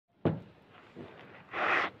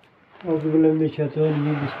मेरे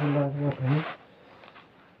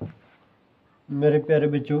प्यारे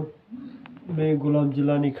बच्चों, मैं गh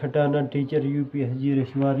जिलानी खटाना टीचर UPSG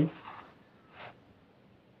रेशवारी।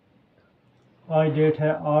 आज डेट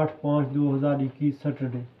है 8/5/2021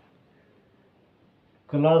 सैटरडे।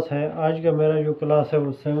 क्लास है, आज का मेरा जो क्लास है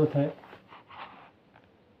वो 7th है।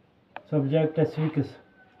 सब्जेक्ट है civics,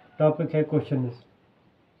 टॉपिक है क्वेश्चंस।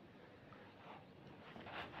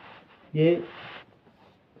 ये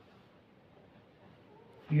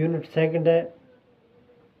यूनिट 2 है।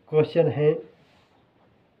 क्वेश्चन है,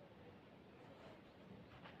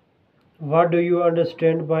 what do you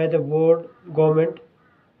understand by the word government?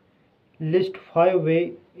 List 5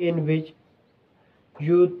 ways in which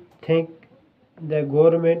you think the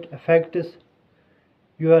government affects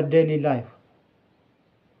your daily life.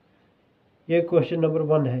 ये क्वेश्चन नंबर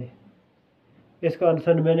 1 है। इसका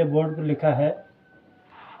आंसर मैंने बोर्ड पर लिखा है।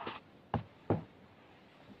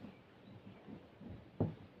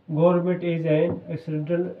 Government is an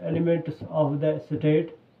essential element of the state.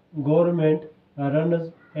 Government runs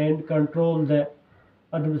and controls the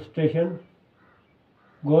administration.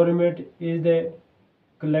 Government is the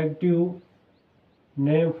collective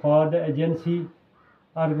name for the agency,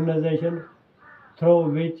 organization through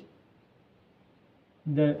which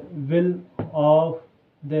the will of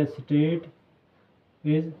the state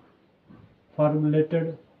is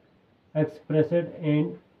formulated, expressed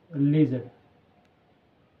and released.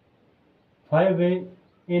 5 ways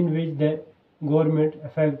in which the government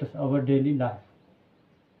affects our daily life.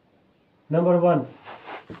 Number 1,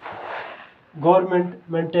 government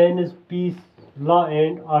maintains peace, law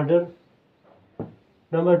and order.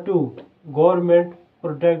 Number 2, government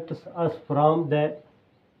protects us from the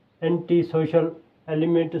antisocial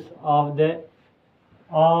elements of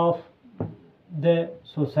the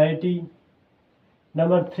society.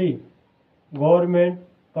 Number 3, government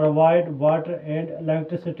provides water and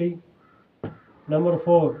electricity. Number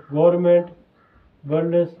 4, government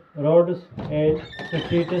builds roads and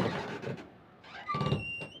streets.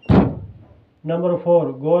 Number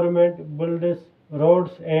 4, government builds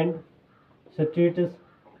roads and streets.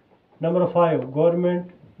 Number 5,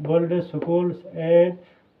 government builds schools and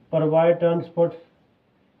provide transport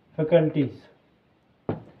facilities.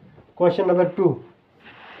 Question number 2.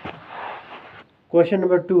 Question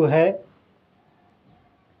number 2 है,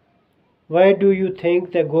 why do you think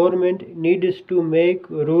the government needs to make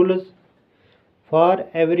rules for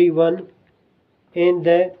everyone in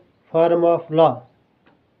the form of law?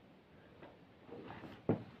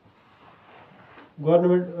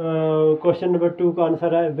 Question number 2 का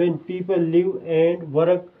answer है, when people live and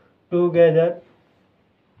work together,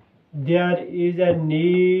 there is a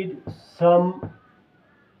need some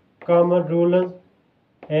common rules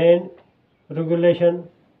and regulation.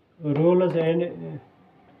 Rules and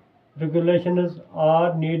regulations are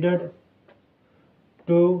needed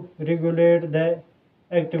to regulate the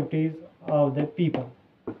activities of the people.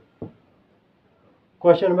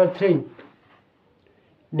 Question number 3.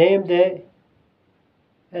 Name the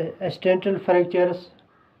essential features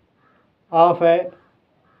of a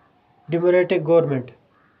democratic government.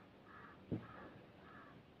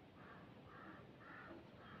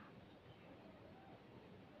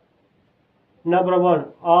 Number 1,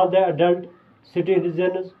 all the adult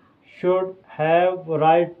citizens should have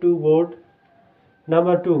right to vote.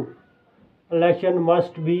 Number 2, election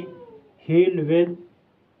must be held with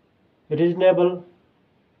reasonable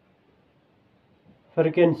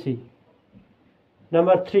frequency.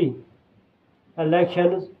 Number 3,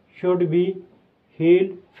 elections should be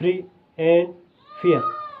held free and fair.